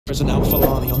President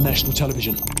Al-Falani on national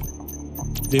television.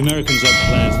 The Americans have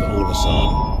plans for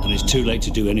Al-Assad, and it's too late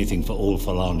to do anything for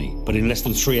Al-Falani. But in less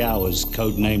than 3 hours,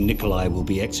 codename Nikolai will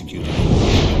be executed.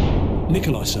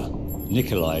 Nikolai, sir?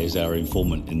 Nikolai is our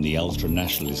informant in the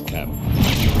ultra-nationalist camp.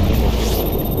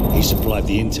 He supplied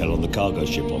the intel on the cargo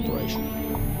ship operation.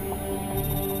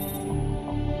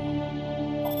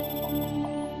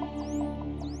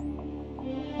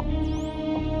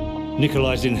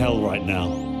 Nikolai's in hell right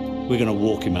now. We're gonna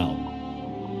walk him out.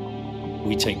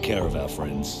 We take care of our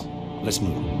friends. Let's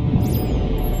move.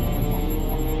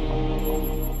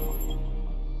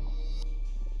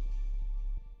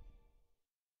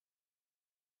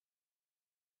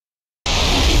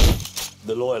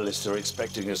 The loyalists are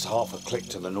expecting us half a click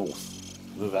to the north.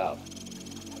 Move out.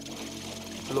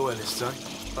 Loyalists, eh?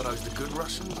 Are those the good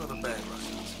Russians or the bad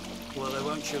Russians? Well, they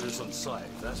won't shoot us on sight,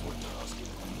 if that's what you're asking.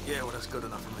 Yeah, well, that's good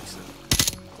enough for me, sir.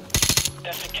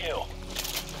 That's a kill.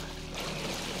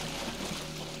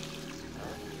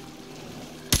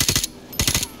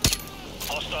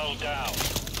 Hostile down.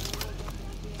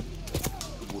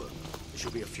 Good work. There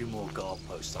should be a few more guard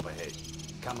posts up ahead.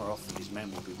 Kamarov and his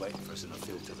men will be waiting for us in a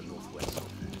field to the northwest.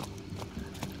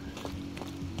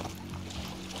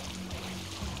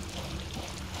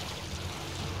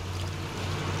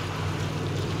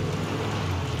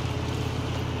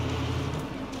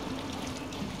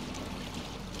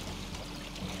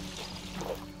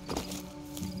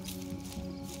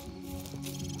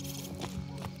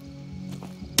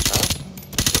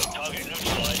 Target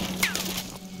neutralized.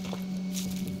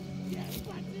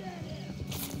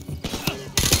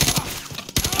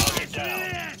 Target down.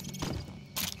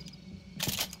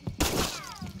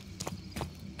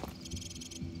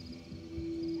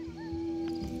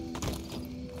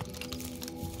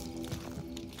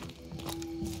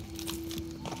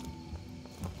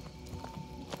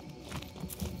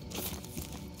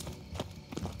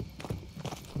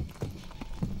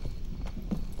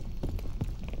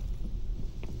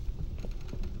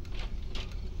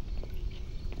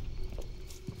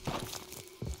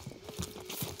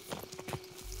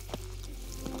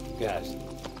 Guys,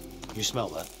 you smell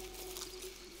that?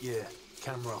 Yeah,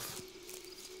 camera off.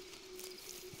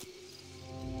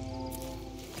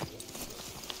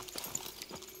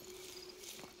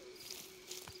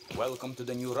 Welcome to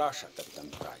the new Russia,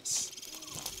 Captain Price.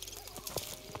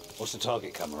 What's the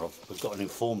target, Kamarov? We've got an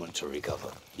informant to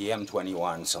recover. The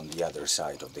M-21's on the other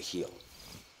side of the hill.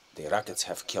 The rockets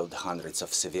have killed hundreds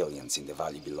of civilians in the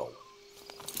valley below.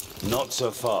 Not so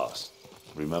fast.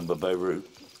 Remember Beirut?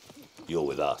 You're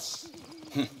with us.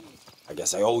 I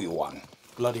guess I owe you one.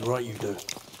 Bloody right you do.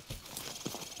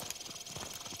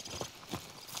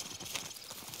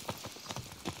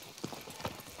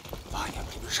 Ваня,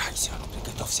 приближайся.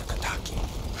 Приготовься к атаке.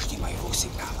 Жди моего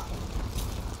сигнала.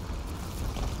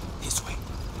 This way.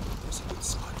 There's a good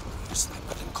spot where your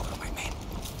sniper can cover my men.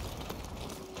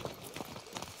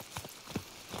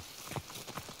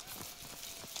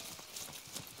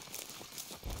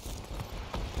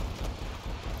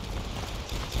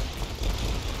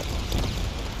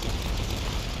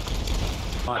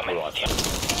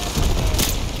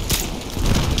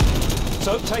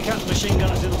 So, take out the machine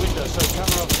gunners in the window so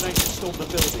Kamarov and Nate can storm the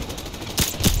building.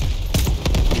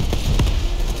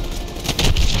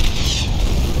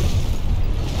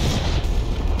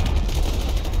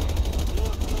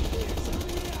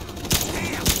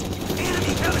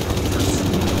 Enemy helicopters!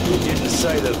 You didn't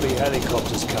say there'd be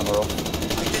helicopters, Kamarov.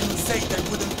 I didn't say there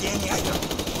wouldn't be any either.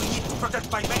 We need to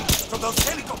protect my men from those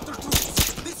helicopter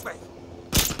troops. This way.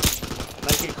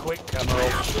 Make it quick,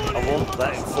 Kamarov. I want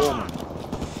that informant.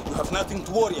 You have nothing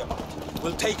to worry about.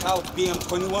 We'll take out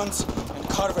BM-21s and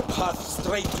carve a path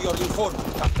straight to your informant,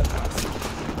 Captain Price.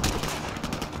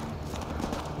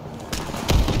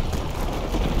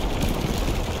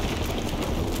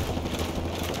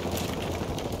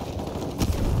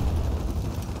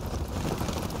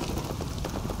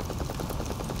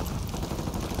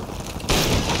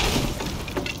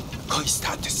 Какой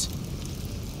статус?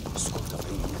 Сколько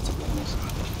времени тебе нужно?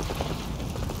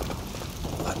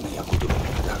 Ладно, я буду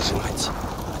подождать,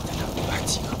 а ты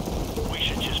добивать их. We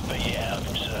should just beat it out of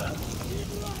him, sir.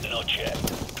 Then I'll check.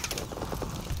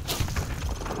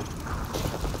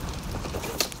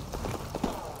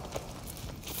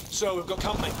 Sir, we've got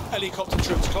company. Helicopter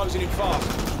troops closing in fast.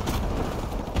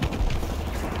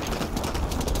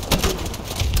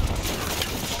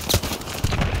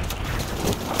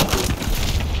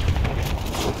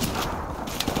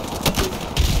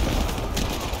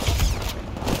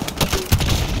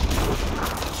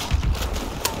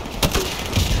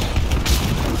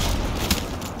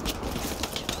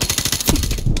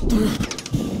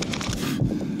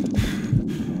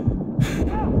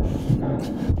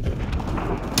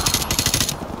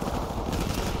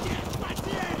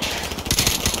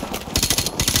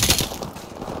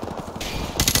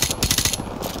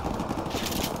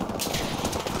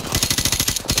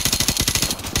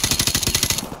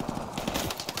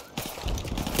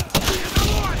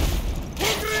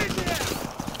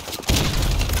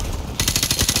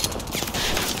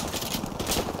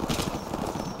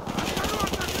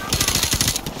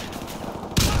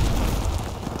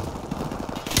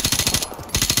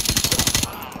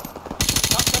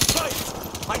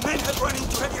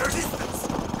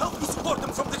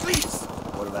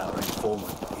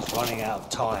 informant. He's running out of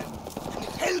time.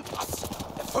 Help us!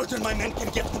 The further my men can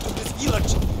get into this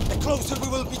village, the closer we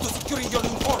will be to securing your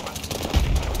informant.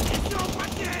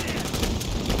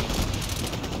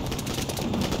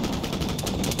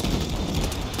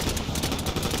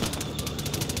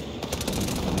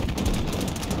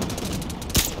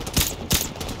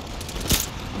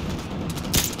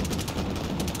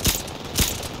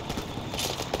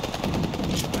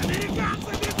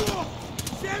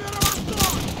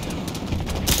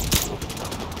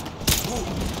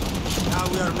 Now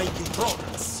we are making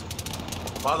progress.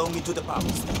 Follow me to the power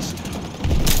station.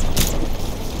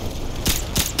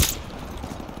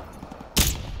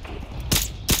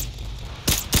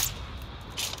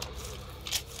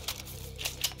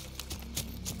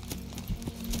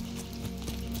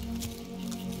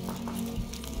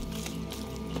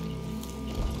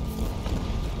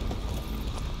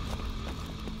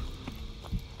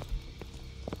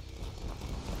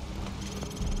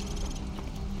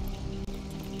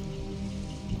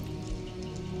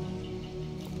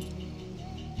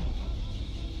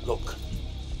 Look,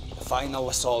 the final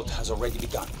assault has already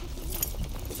begun.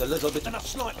 With a little bit... Enough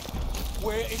sniping.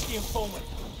 Where is the informant?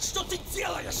 Что ты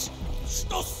делаешь?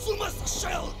 Что с ума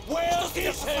сошел? Where Что ты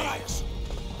is he? делаешь?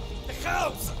 The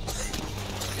house!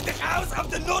 The house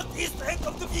of the northeast end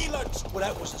of the village! Well,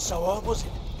 that wasn't so hard, was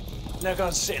it? Now go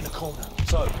and sit in the corner.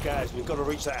 So, Gaz, we've got to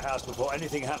reach that house before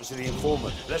anything happens to the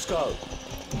informant. Let's go.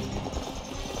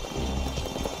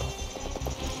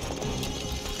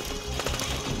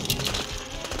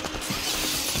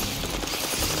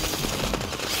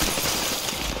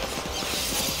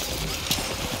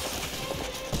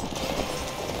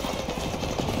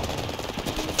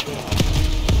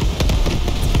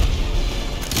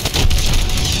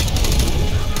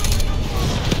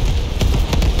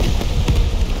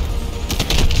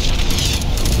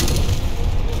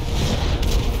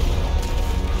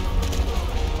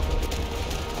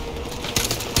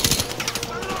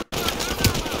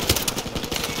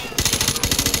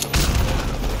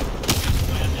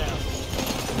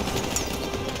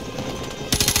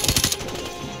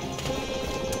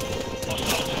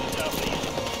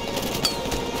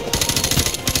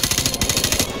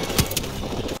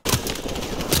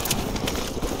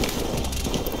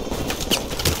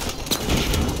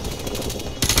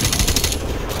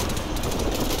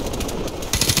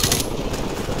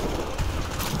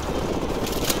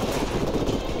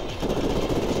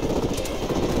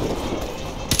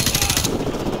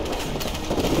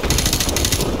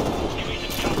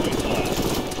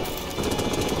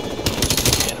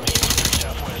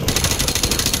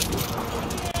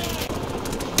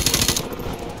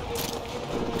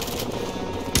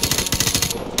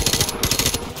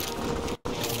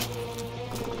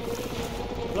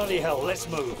 Bloody hell, let's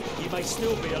move. He may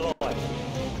still be alive.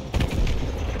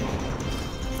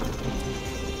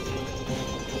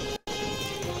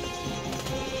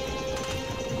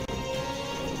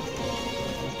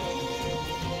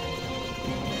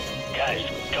 Guys,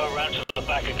 go around to the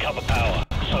back and cover power.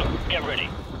 So, get ready.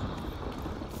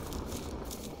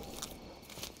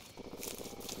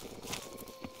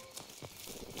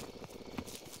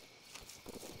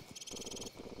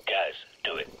 Guys,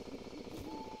 do it.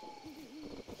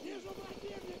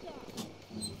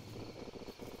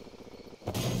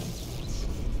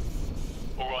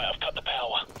 Alright, I've cut the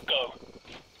power. Go.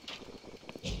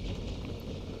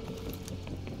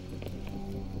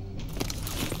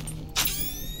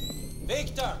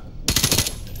 Victor!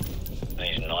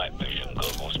 These night vision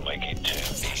goggles make it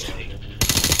too easy.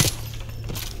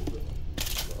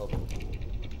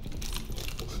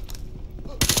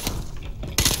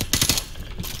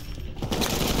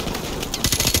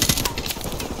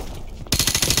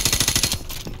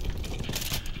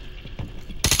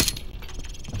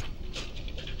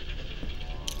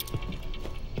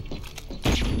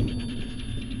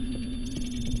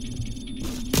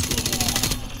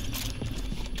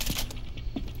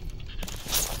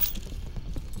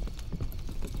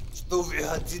 Что вы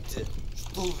хотите?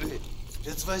 Что вы?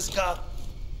 Спецвойска?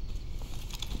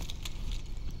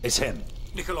 It's him.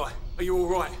 Nikolai, are you all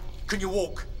right? Can you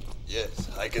walk? Yes,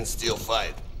 I can still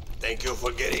fight. Thank you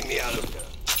for getting me out of here.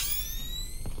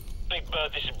 Big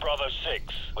Bird, this is Bravo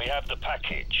 6. We have the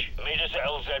package. Meet us at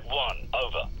LZ1.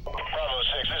 Over. Bravo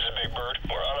 6, this is Big Bird.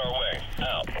 We're on our way.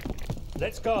 Out.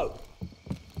 Let's go.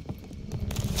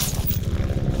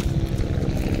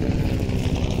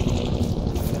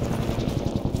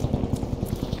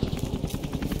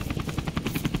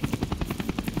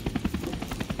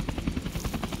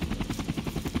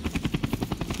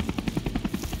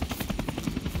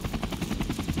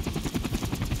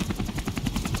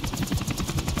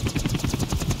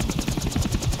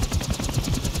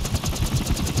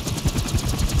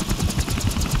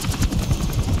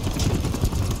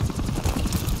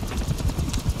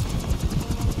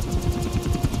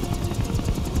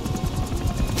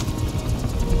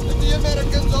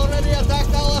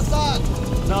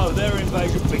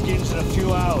 invasion begins in a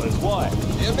few hours. Why?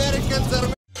 The Americans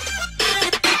are